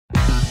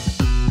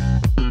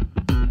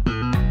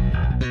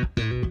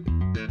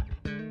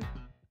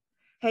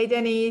Hey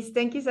Denise,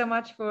 thank you so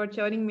much for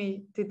joining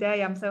me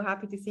today. I'm so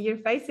happy to see your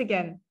face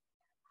again.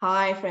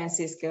 Hi,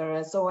 Franziska.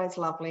 It's always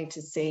lovely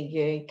to see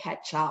you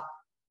catch up.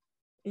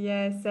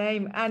 Yeah,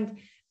 same.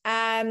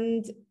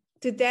 And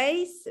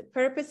today's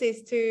purpose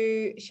is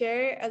to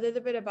share a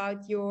little bit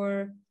about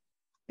your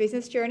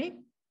business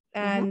journey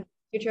and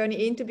your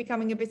journey into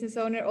becoming a business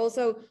owner.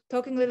 Also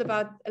talking a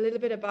little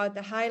bit about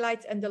the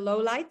highlights and the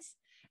lowlights,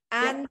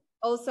 and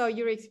also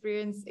your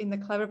experience in the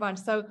Clever Bunch.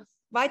 So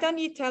why don't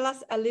you tell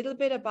us a little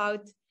bit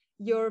about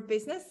your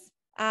business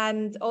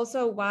and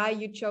also why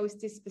you chose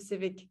this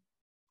specific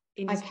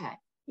industry? Okay,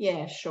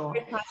 yeah, sure.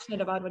 You're passionate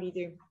about what you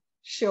do.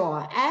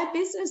 Sure. Our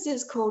business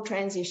is called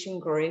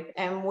TranZition Group,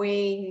 and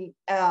we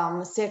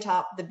set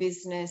up the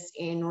business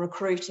in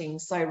recruiting.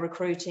 So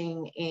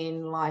recruiting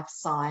in life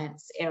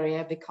science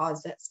area,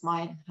 because that's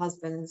my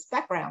husband's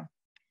background.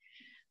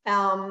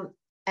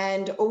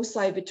 And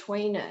also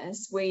between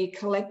us, we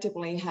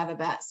collectively have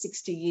about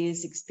 60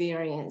 years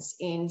experience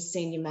in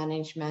senior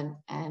management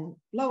and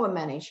lower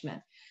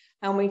management.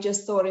 And we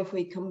just thought if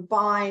we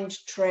combined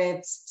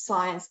Trev's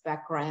science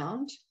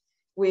background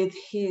with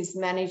his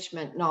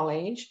management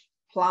knowledge,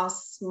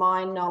 plus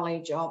my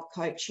knowledge of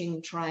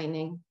coaching,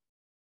 training,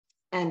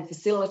 and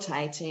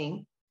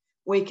facilitating,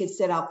 we could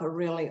set up a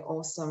really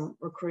awesome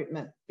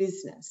recruitment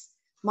business.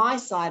 My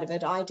side of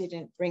it, I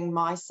didn't bring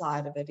my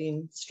side of it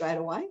in straight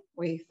away.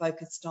 We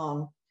focused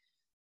on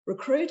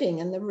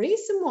recruiting. And the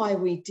reason why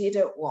we did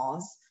it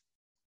was,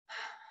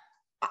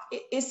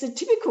 it's a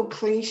typical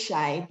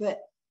cliche,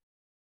 but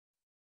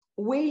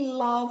we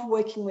love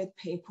working with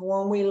people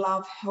and we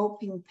love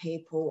helping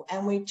people.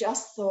 And we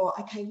just thought,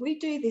 okay, we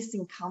do this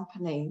in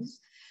companies,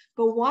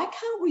 but why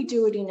can't we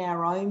do it in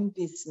our own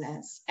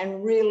business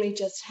and really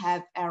just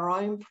have our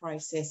own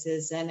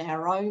processes and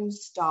our own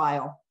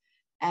style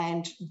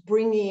and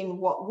bring in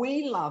what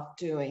we love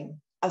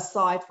doing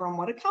aside from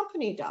what a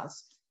company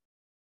does?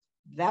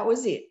 That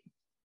was it.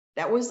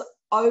 That was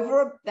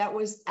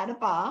at a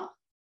bar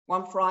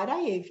one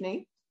Friday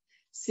evening,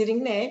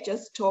 sitting there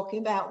just talking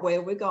about where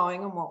we're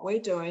going and what we're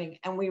doing,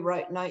 and we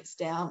wrote notes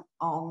down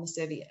on the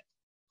serviette.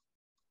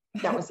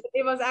 That was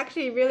it. Was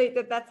actually really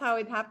that's how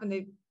it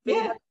happened.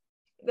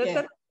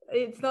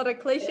 It's not a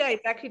cliche.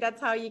 It's actually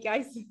that's how you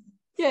guys.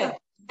 Yeah,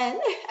 and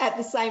at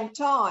the same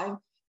time,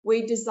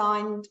 we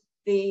designed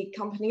the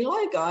company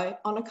logo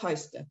on a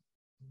coaster.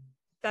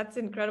 That's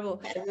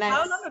incredible.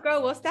 How long ago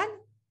was that?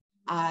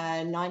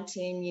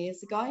 19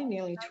 years ago,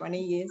 nearly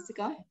 20 years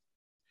ago.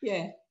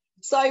 Yeah.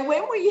 So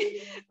when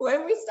we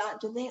start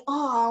to think,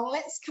 oh,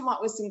 let's come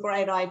up with some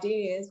great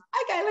ideas.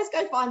 Okay, let's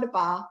go find a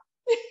bar.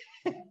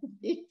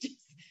 You just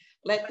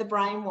let the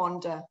brain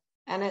wander,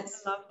 and I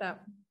love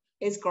that.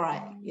 It's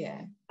great.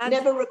 Yeah,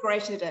 never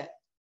regretted it.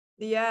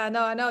 Yeah,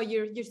 no, I know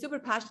you're super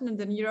passionate,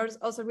 and you're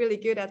also really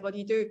good at what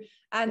you do.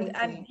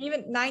 And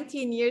even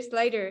 19 years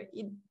later,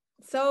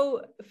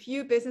 so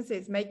few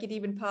businesses make it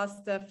even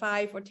past the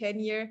 5 or 10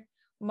 year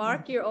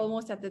mark. You're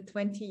almost at the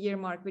 20-year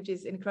mark, which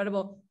is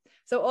incredible.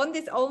 So on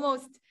this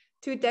almost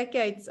 2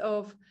 decades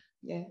of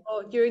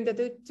during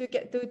the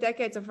two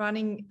decades of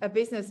running a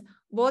business,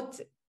 what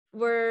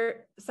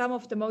were some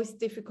of the most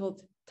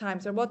difficult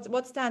times, or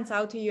what stands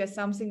out to you as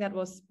something that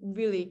was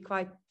really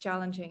quite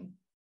challenging?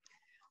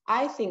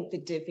 I think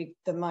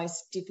the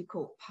most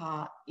difficult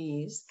part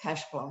is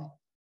cash flow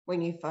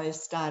when you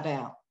first start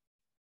out,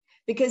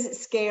 because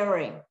it's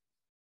scary.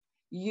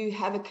 You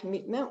have a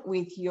commitment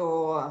with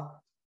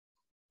your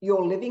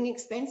living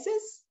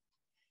expenses,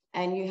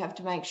 and you have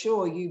to make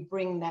sure you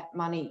bring that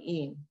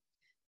money in.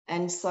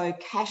 And so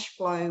cash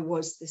flow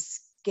was the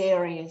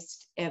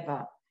scariest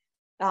ever.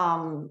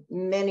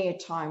 Many a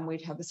time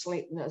we'd have a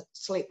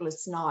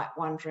sleepless night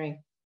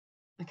wondering,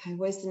 okay,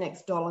 where's the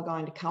next dollar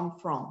going to come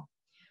from?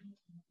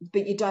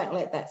 But you don't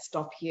let that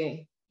stop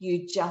you.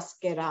 You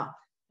just get up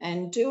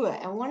and do it.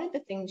 And one of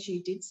the things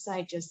you did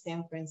say just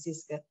then,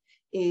 Franziska,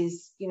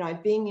 is,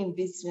 being in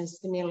business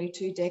for nearly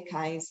 2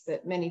 decades,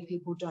 but many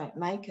people don't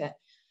make it.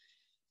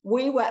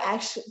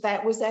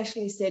 That was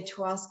actually said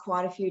to us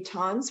quite a few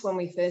times when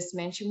we first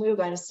mentioned we were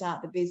going to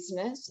start the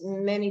business.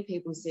 Many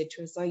people said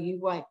to us, oh, you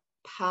won't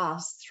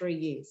pass 3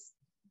 years.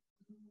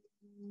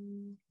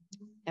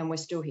 And we're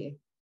still here.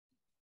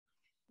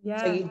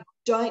 Yeah. So you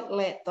don't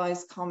let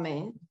those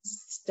comments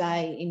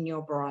stay in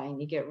your brain.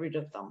 You get rid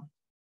of them.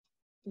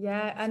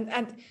 Yeah.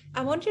 And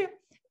I wonder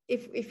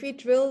if we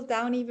drill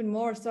down even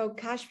more. So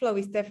cash flow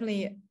is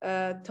definitely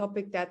a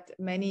topic that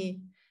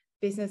many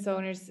business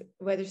owners,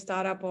 whether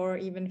startup or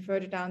even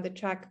further down the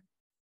track,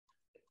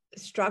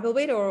 struggle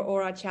with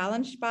or are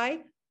challenged by.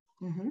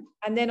 Mm-hmm.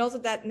 And then also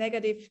that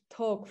negative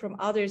talk from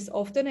others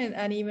often,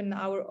 and even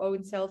our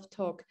own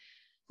self-talk.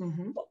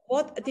 Mm-hmm.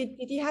 What did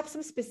you have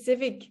some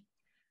specific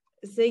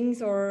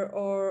things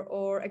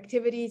or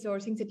activities or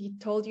things that you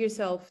told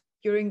yourself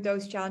during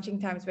those challenging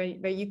times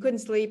where you couldn't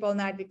sleep all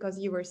night because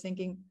you were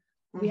thinking,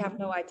 we have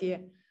no idea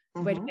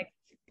where the next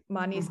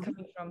money is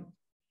coming from?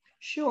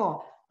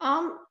 Sure.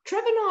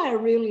 Trev and I are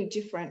really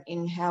different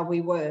in how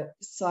we work.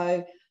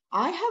 So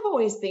I have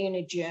always been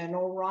a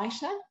journal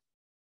writer.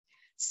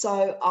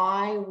 So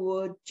I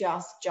would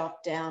just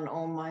jot down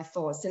all my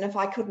thoughts. And if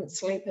I couldn't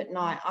sleep at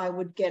night, I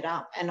would get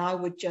up and I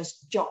would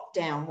just jot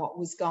down what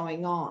was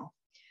going on.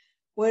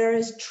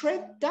 Whereas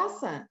Trev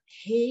doesn't.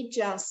 He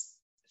just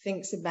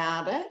thinks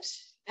about it.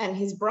 And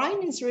his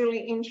brain is really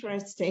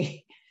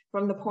interesting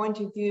from the point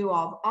of view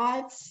of,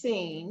 I've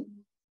seen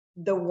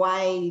the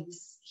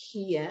waves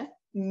here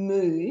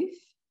move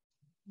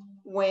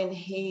when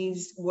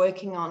he's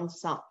working on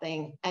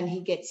something and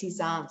he gets his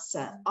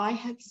answer. I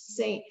have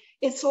seen,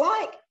 it's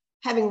like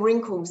having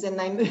wrinkles and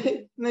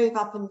they move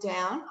up and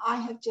down. I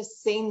have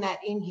just seen that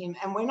in him.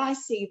 And when I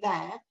see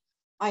that,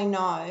 I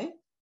know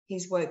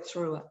he's worked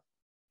through it.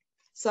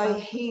 So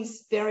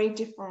he's very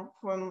different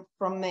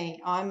from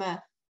me. I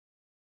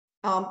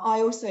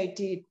also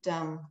did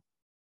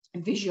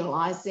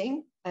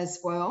visualizing as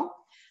well.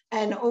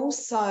 And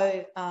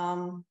also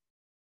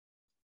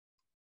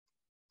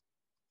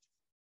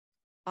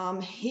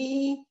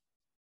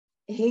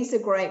he's a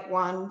great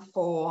one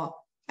for,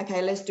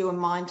 okay, let's do a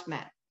mind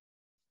map.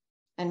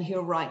 And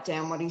he'll write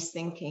down what he's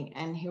thinking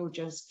and he'll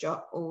just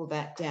jot all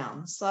that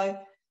down. So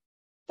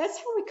that's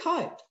how we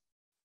coped.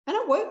 And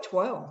it worked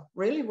well,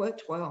 really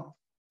worked well.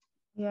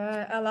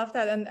 Yeah, I love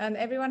that. And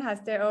everyone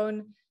has their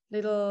own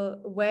little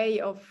way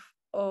of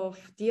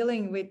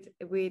dealing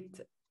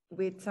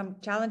with some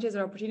challenges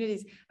or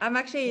opportunities. I'm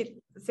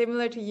actually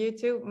similar to you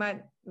too.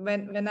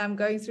 When I'm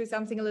going through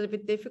something a little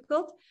bit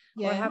difficult,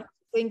 or I have to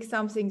think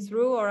something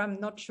through, or I'm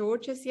not sure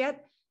just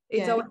yet,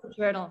 it's always a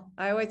journal.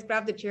 I always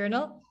grab the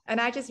journal and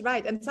I just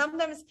write. And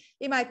sometimes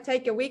it might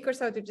take a week or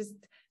so to just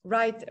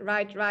write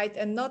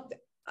and not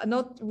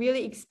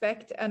really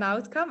expect an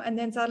outcome. And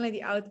then suddenly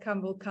the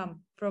outcome will come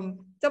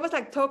from, it's almost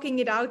like talking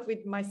it out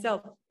with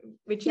myself,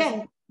 which is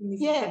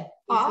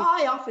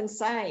I often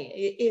say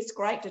it's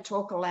great to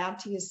talk aloud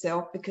to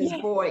yourself because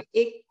boy,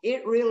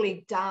 it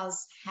really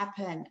does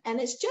happen. And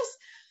it's just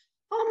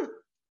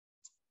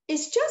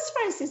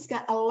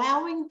Franziska,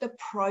 allowing the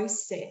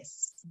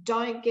process.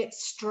 Don't get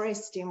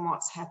stressed in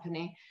what's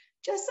happening.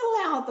 Just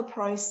allow the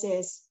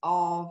process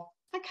of,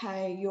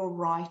 okay, you're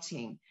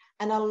writing,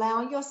 and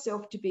allow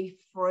yourself to be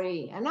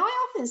free. And I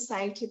often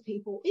say to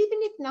people, even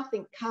if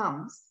nothing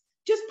comes,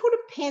 just put a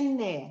pen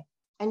there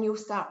and you'll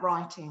start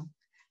writing.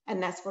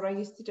 And that's what I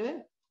used to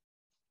do.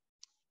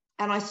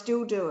 And I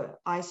still do it.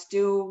 I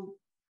still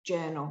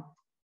journal.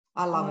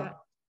 I love it.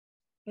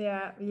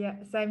 Yeah,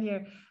 same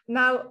here.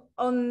 Now,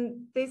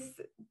 on this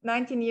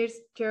 19 years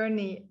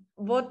journey,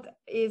 what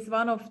is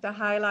one of the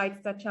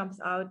highlights that jumps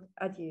out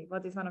at you?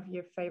 What is one of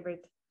your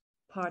favorite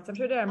parts? I'm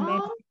sure there are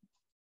many.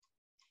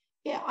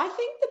 Yeah, I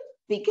think the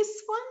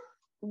biggest one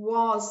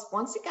was,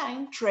 once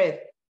again, Trev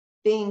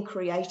being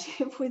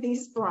creative with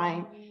his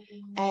brain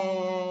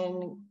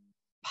and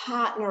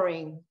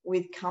partnering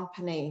with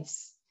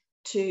companies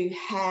to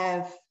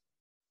have,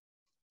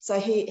 so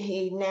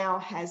he now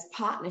has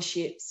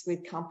partnerships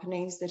with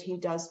companies that he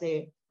does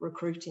their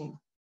recruiting.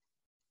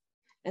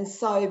 And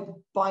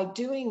so by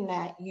doing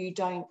that, you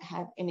don't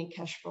have any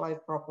cash flow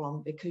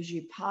problem because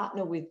you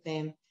partner with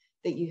them,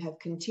 that you have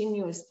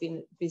continuous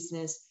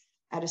business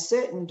at a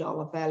certain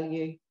dollar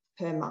value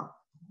per month.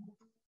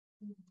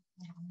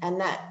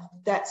 And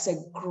that's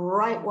a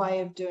great way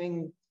of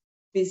doing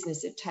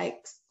business. It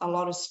takes a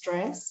lot of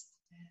stress,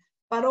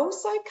 but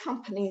also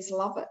companies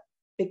love it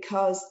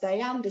because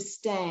they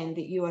understand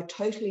that you are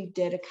totally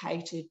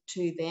dedicated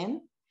to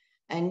them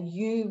and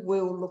you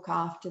will look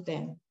after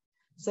them.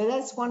 So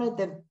that's one of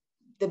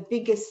the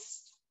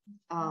biggest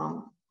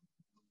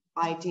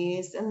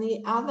ideas. And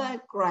the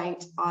other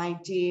great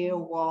idea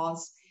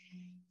was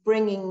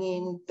bringing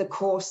in the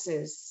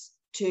courses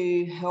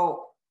to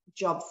help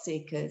job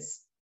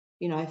seekers,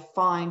 you know,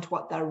 find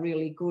what they're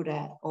really good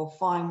at or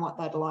find what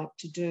they'd like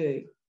to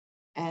do.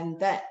 And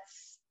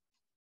that's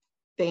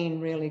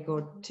been really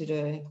good to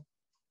do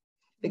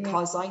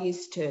because I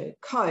used to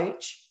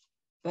coach,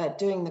 but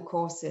doing the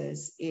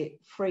courses, it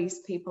frees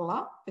people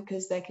up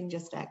because they can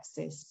just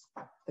access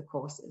the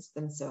courses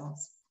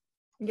themselves.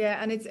 Yeah,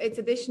 and it's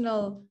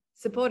additional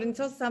support, and it's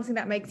also something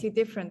that makes you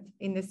different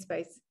in this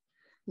space.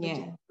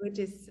 Which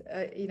is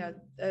you know,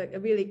 a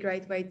really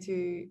great way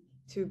to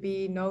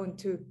be known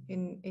to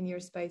in your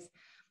space.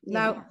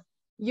 Now,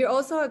 you're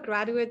also a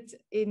graduate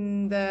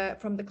from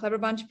the Clever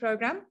Bunch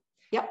program.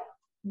 Yep.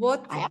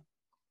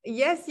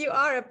 Yes, you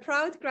are a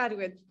proud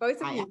graduate,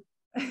 both of you.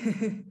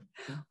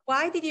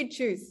 Why did you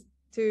choose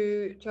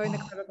to join the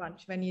Clever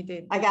Bunch when you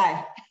did?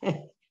 Okay,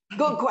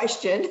 good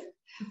question.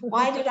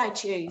 Why did I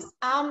choose?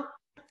 I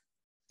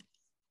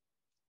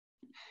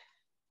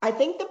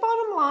think the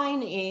bottom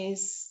line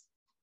is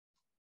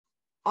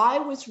I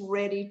was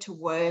ready to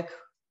work.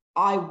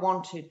 I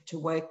wanted to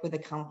work with a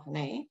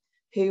company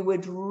who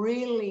would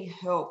really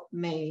help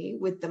me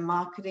with the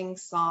marketing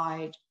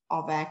side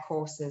of our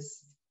courses.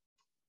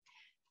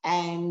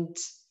 And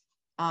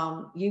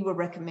you were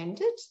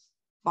recommended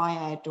by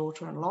our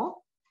daughter-in-law,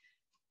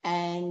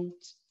 and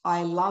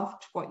I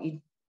loved what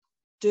you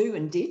do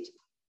and did,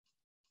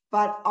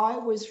 but I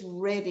was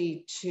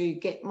ready to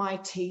get my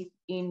teeth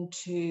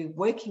into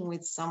working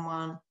with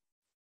someone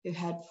who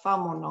had far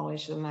more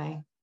knowledge than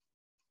me.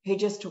 He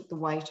just took the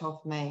weight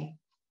off me.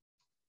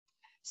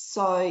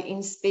 So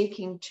in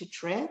speaking to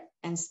Trev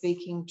and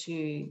speaking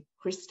to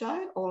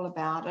Christo all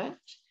about it,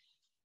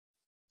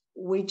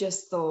 we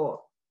just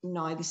thought,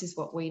 no, this is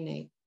what we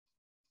need.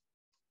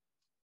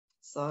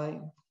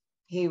 So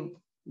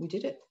we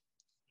did it.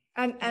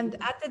 And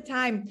at the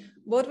time,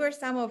 what were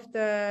some of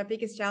the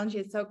biggest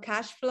challenges? So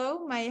cash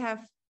flow may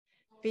have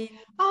been...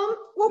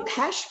 Well,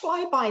 cash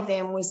flow by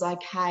then was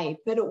okay,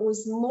 but it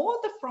was more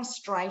the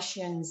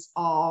frustrations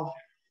of,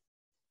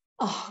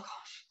 oh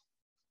gosh,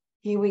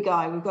 here we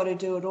go. We've got to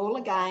do it all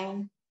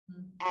again.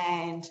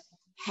 And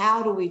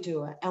how do we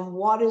do it? And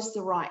what is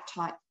the right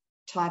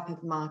type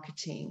of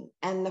marketing?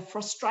 And the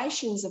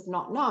frustrations of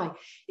not knowing.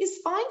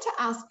 It's fine to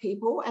ask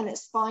people and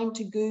it's fine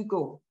to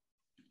Google,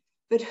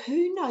 but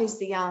who knows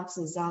the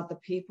answers are the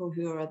people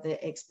who are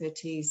the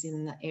expertise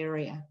in the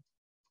area.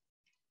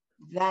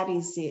 That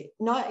is it.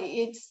 No,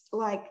 it's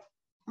like,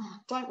 oh,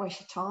 don't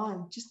waste your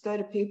time. Just go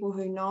to people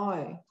who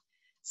know.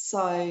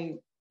 So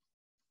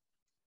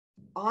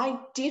I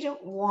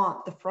didn't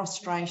want the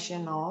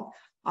frustration of,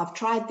 I've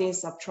tried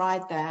this, I've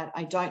tried that,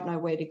 I don't know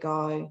where to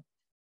go.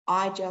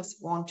 I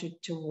just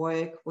wanted to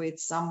work with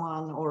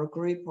someone or a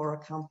group or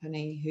a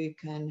company who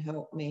can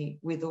help me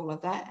with all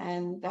of that.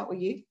 And that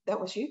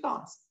was you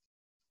guys.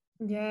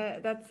 Yeah,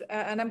 that's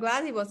and I'm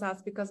glad it was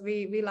us, because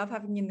we love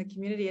having you in the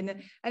community,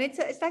 and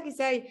it's like you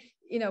say,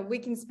 you know, we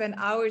can spend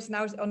hours and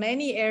hours on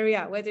any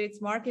area, whether it's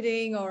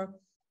marketing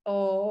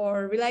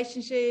or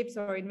relationships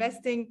or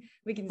investing.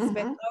 We can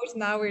spend hours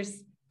and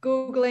hours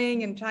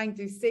Googling and trying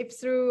to sift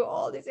through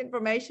all this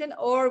information,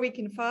 or we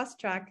can fast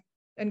track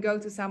and go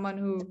to someone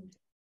who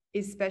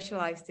is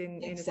specialized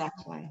in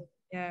exactly.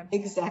 Yeah,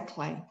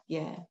 exactly.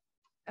 Yeah.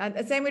 And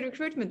the same with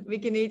recruitment. We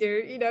can either,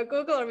 you know,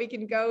 Google, or we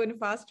can go and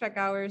fast track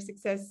our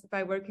success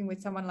by working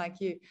with someone like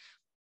you.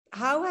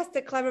 How has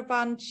the Clever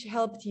Bunch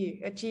helped you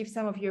achieve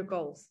some of your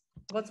goals?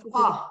 What's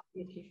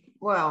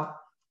well,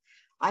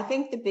 I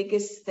think the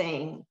biggest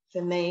thing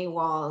for me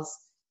was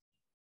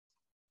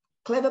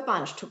Clever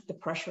Bunch took the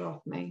pressure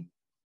off me.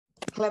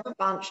 Clever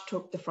Bunch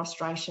took the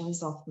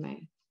frustrations off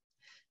me.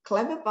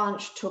 Clever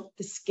Bunch took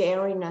the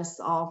scariness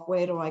of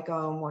where do I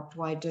go and what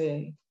do I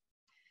do?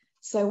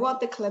 So what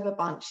the Clever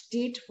Bunch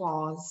did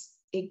was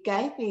it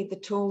gave me the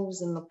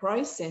tools and the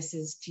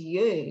processes to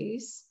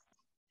use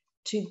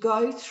to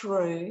go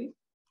through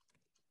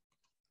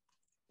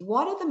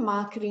what are the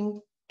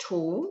marketing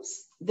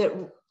tools that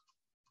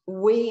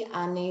we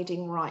are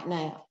needing right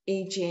now,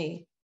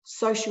 e.g.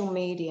 social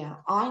media.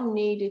 I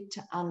needed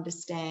to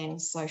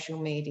understand social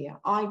media.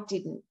 I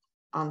didn't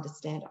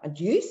understand it. I'd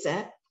use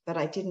it, but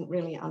I didn't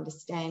really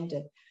understand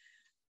it.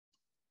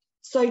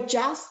 So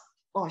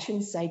I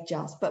shouldn't say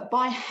just, but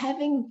by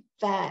having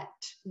that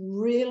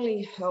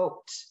really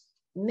helped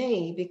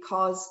me,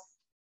 because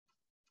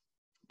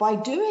by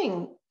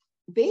being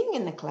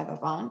in the Clever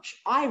Bunch,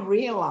 I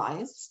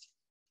realized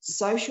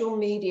social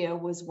media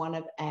was one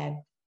of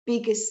our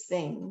biggest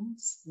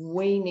things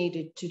we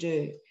needed to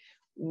do.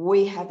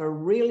 We have a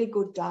really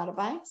good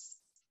database.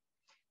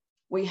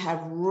 We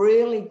have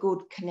really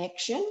good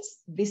connections.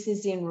 This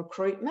is in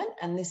recruitment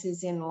and this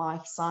is in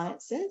life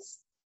sciences.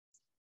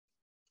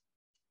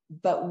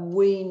 But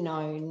we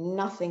know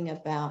nothing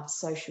about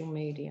social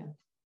media,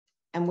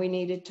 and we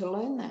needed to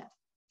learn that.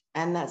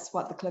 And that's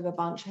what the Clever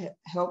Bunch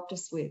helped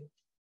us with.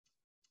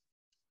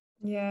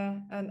 Yeah,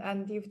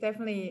 and you've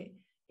definitely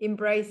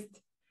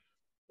embraced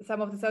some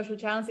of the social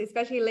channels,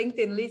 especially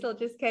LinkedIn. Liesl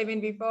just came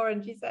in before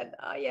and she said,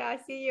 oh yeah, I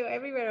see you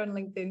everywhere on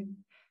LinkedIn,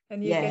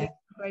 and you're getting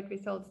great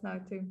results now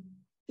too.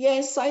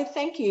 Yeah, so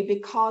thank you,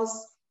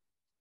 because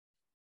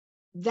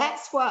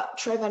that's what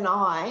Trev and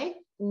I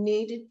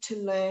needed to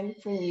learn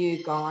from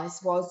you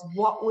guys, was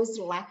what was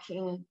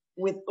lacking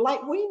with,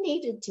 like, we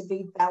needed to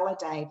be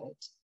validated,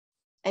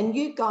 and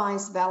you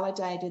guys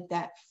validated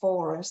that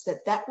for us,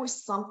 that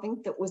was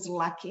something that was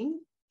lacking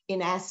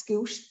in our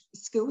skill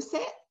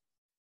set,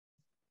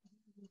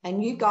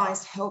 and you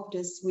guys helped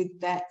us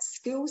with that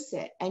skill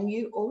set. And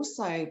you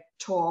also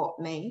taught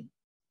me,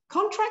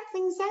 contract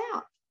things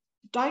out,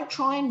 don't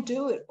try and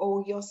do it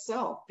all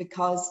yourself,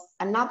 because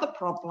another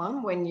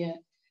problem when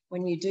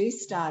you do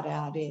start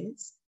out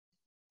is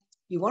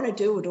you want to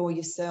do it all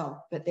yourself,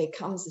 but there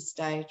comes a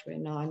stage where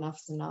no,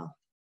 enough's enough.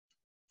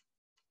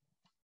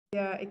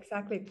 Yeah,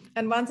 exactly.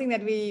 And one thing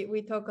that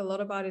we talk a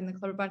lot about in the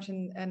Clever Bunch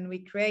and we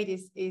create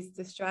is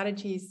the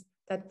strategies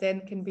that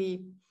then can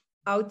be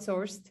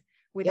outsourced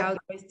without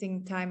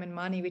wasting time and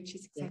money, which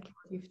is exactly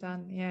what you've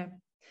done. Yeah.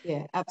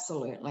 Yeah,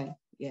 absolutely.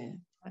 Yeah.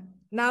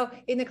 Now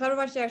in the Clever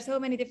Bunch, there are so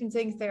many different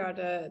things. There are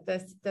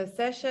the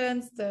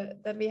sessions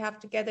that we have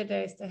together.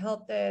 There's the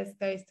help desk,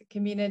 there's the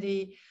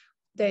community,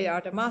 there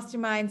are the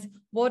masterminds.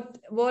 What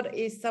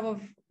is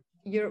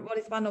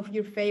one of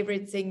your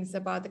favorite things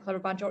about the Clever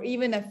Bunch, or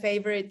even a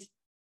favorite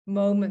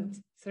moment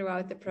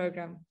throughout the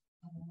program?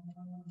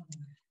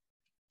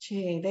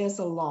 Gee, there's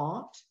a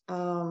lot.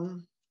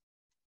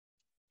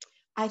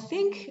 I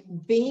think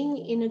being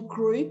in a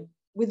group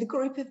with a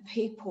group of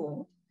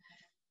people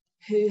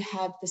who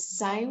have the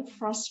same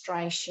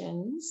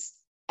frustrations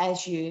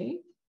as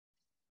you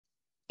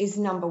is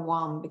number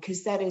one,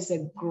 because that is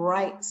a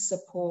great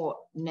support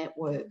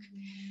network.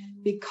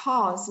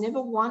 Because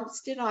never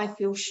once did I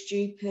feel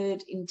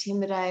stupid,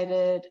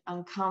 intimidated,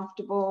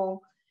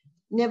 uncomfortable.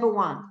 Never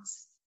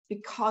once.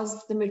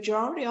 Because the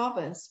majority of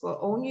us were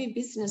all new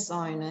business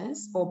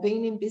owners or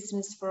been in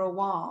business for a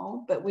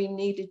while, but we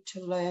needed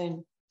to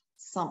learn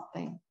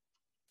something.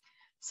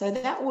 So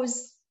that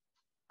was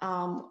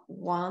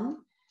one.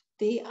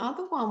 The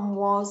other one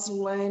was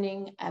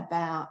learning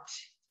about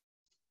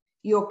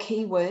your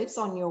keywords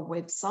on your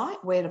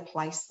website, where to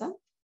place them.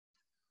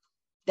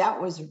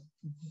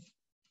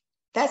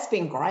 That's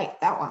been great,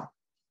 that one.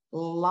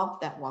 Love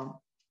that one.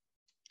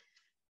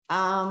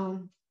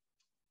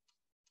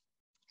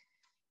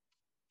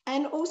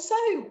 And also,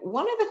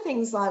 one of the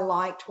things I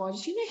liked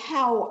was, you know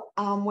how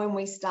when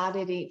we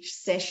started each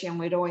session,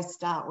 we'd always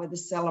start with a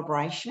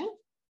celebration?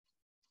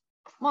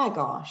 My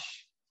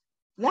gosh,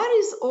 that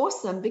is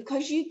awesome,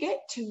 because you get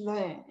to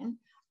learn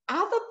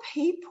other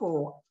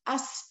people are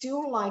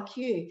still like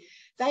you.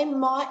 They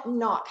might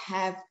not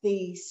have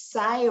the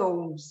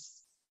sales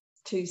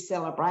to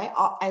celebrate,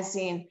 as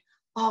in,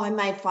 oh, I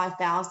made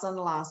 5,000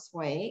 last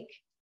week.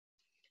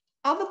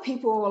 Other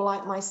people were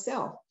like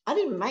myself. I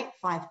didn't make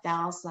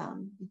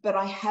 5,000, but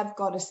I have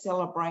got a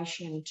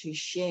celebration to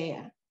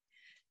share.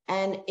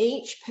 And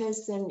each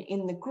person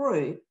in the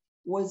group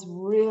was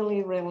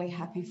really, really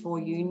happy for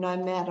you, no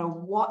matter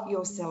what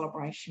your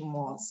celebration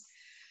was.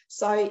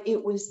 So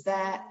it was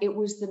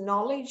the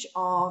knowledge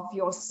of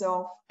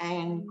yourself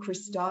and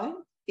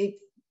Christo.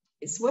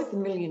 It's worth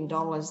 $1 million,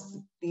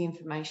 the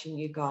information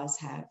you guys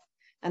have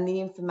and the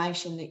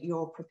information that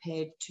you're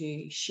prepared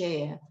to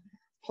share,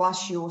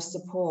 plus your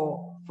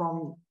support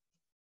from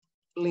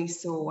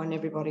Lisa and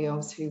everybody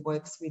else who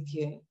works with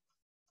you.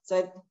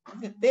 So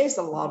there's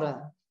a lot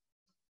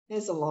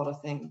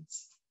of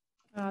things.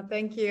 Oh,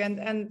 thank you.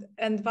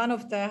 And one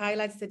of the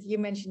highlights that you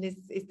mentioned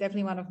is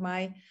definitely one of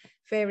my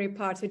favorite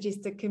parts, which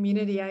is the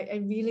community.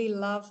 I really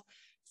love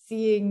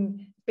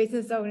seeing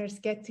business owners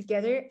get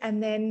together,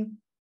 and then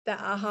the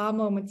aha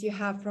moments you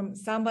have from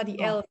somebody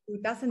else who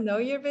doesn't know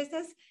your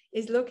business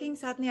is looking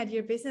suddenly at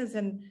your business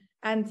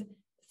and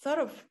sort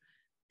of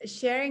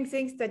sharing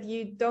things that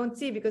you don't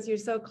see because you're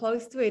so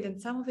close to it.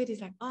 And some of it is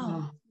like,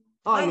 you're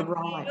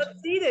right. I don't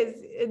see this.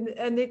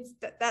 And it's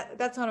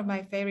that's one of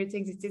my favorite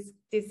things. It's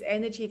this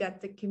energy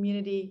that the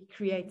community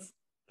creates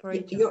for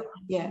each other.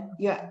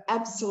 You're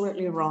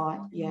absolutely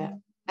right. Yeah.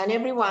 And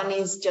everyone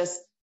is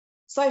just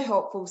so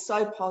helpful,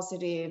 so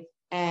positive,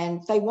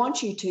 and they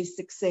want you to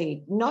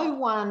succeed. No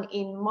one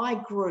in my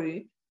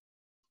group,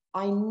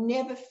 I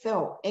never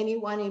felt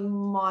anyone in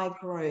my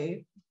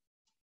group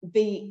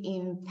be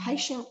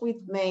impatient with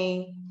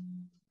me,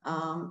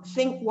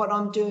 think what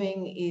I'm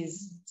doing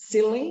is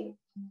silly.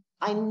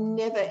 I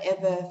never,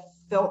 ever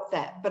felt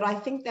that. But I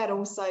think that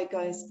also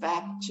goes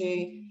back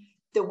to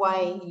the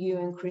way you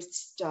and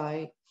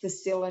Christo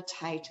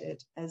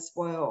facilitated as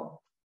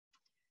well.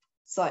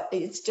 So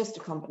it's just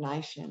a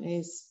combination.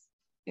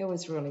 It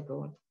was really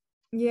good.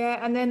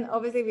 Yeah, and then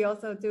obviously we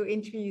also do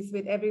interviews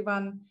with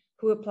everyone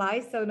who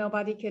applies, so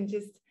nobody can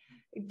just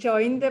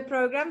join the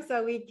program,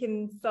 so we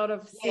can sort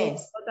of see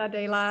what are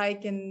they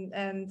like,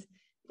 and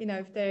you know,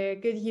 if they're a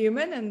good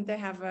human and they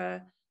have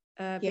a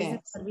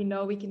business that we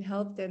know we can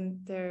help,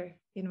 then they're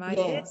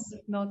invited.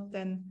 If not,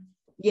 then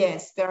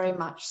very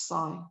much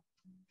so.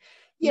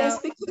 Yes,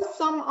 because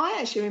I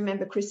actually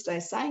remember Christo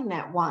saying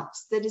that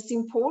once, that it's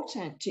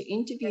important to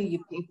interview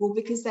your people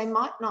because they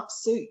might not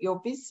suit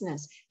your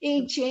business.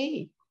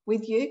 E.g.,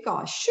 with you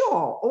guys,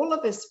 sure, all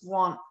of us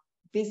want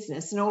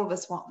business and all of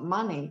us want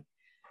money,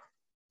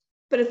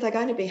 but if they're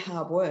going to be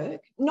hard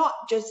work, not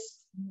just,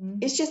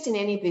 it's just in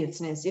any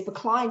business. If a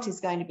client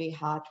is going to be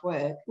hard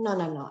work,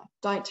 no,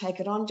 don't take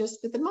it on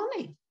just for the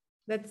money.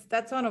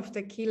 That's one of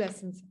the key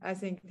lessons, I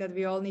think, that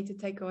we all need to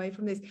take away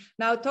from this.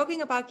 Now,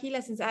 talking about key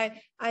lessons,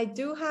 I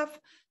do have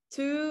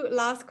two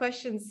last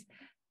questions.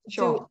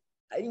 Sure.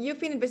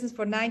 You've been in business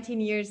for 19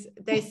 years.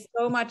 There's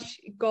so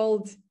much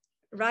gold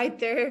right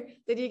there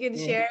that you can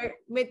share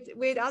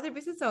with other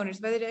business owners,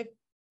 whether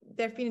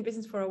they've been in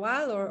business for a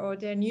while or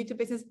they're new to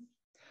business.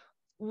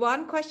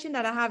 One question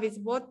that I have is,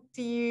 what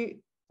do you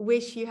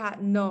wish you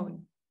had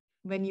known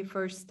when you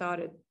first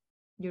started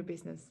your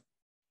business?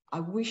 I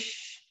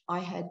wish I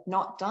had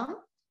not done.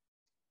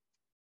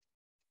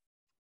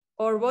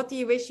 Or what do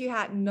you wish you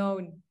had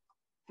known?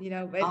 You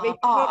know,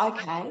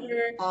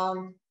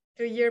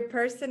 to your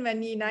person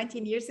when you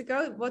 19 years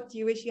ago, what do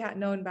you wish you had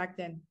known back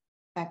then?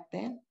 Back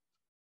then?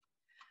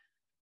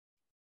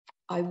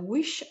 I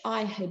wish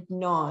I had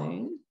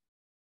known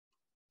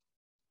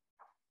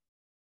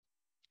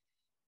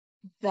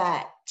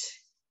that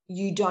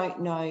you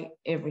don't know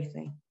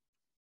everything.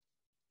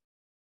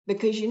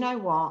 Because you know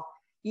what?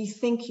 You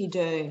think you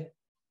do.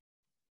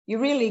 You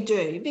really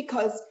do,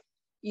 because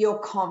you're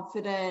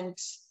confident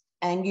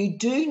and you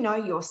do know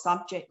your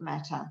subject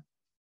matter.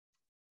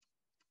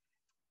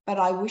 But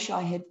I wish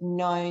I had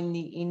known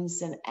the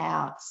ins and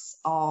outs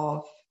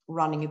of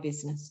running a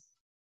business.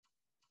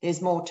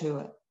 There's more to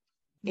it.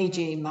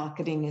 E.g.,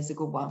 marketing is a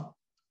good one.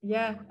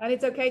 Yeah. And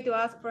it's okay to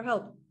ask for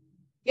help.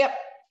 Yep.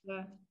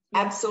 Yeah.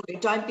 Absolutely.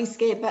 Don't be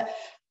scared. But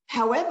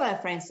however,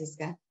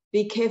 Franziska,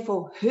 be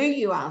careful who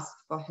you ask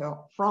for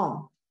help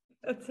from.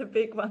 That's a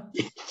big one.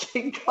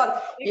 you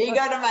got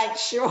to make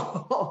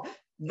sure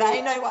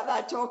they know what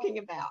they're talking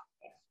about.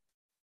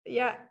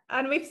 Yeah,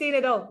 and we've seen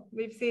it all.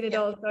 We've seen it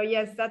all. So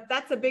yes,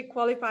 that's a big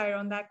qualifier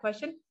on that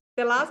question.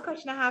 The last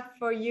question I have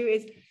for you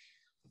is,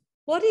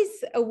 what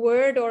is a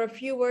word or a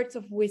few words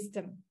of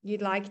wisdom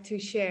you'd like to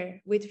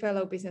share with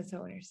fellow business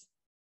owners?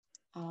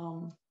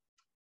 I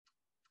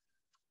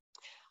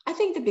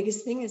think the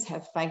biggest thing is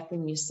have faith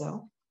in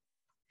yourself.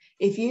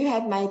 If you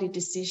have made a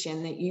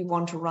decision that you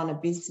want to run a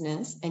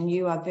business and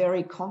you are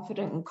very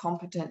confident and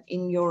competent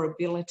in your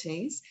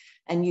abilities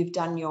and you've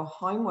done your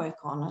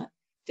homework on it,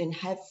 then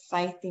have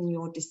faith in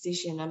your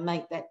decision and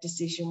make that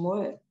decision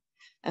work.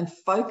 And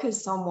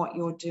focus on what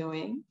you're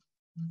doing.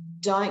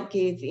 Don't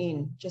give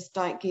in. Just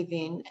don't give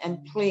in.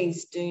 And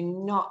please do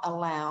not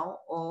allow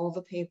all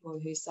the people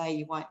who say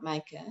you won't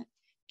make it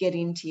get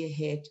into your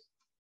head.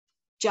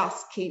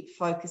 Just keep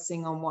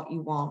focusing on what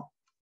you want.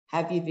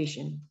 Have your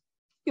vision.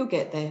 You'll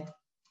get there.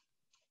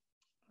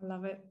 I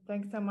love it.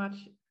 Thanks so much.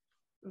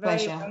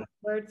 Very wise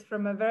words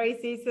from a very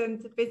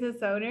seasoned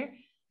business owner.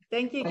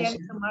 Thank you again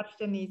so much,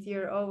 Denise.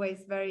 You're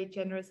always very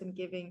generous and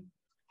giving.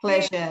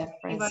 Pleasure,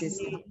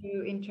 Franziska.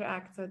 To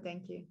interact, so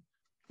thank you.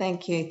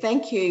 Thank you.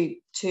 Thank you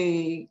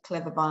to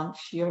Clever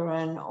Bunch. You're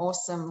an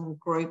awesome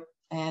group,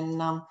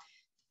 and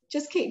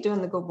just keep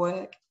doing the good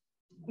work.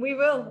 We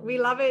will. We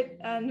love it,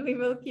 and we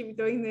will keep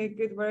doing the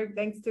good work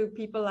thanks to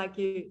people like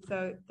you.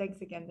 So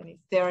thanks again, Denise.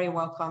 Very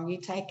welcome. You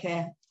take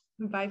care.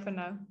 Bye for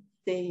now.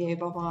 See you.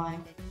 Bye-bye.